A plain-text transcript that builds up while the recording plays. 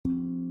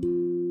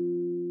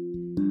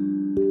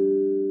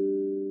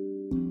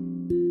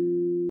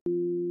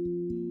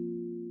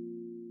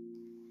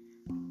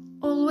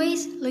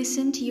Always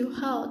listen to your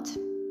heart.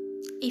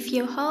 If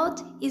your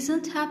heart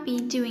isn't happy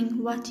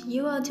doing what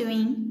you are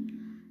doing,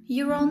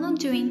 you are not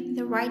doing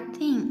the right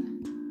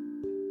thing.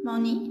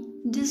 Money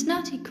does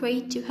not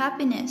equate to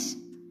happiness.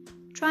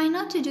 Try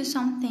not to do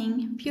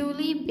something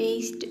purely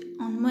based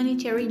on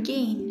monetary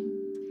gain.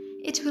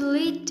 It will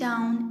lead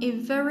down a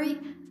very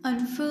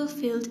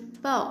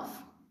unfulfilled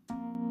path.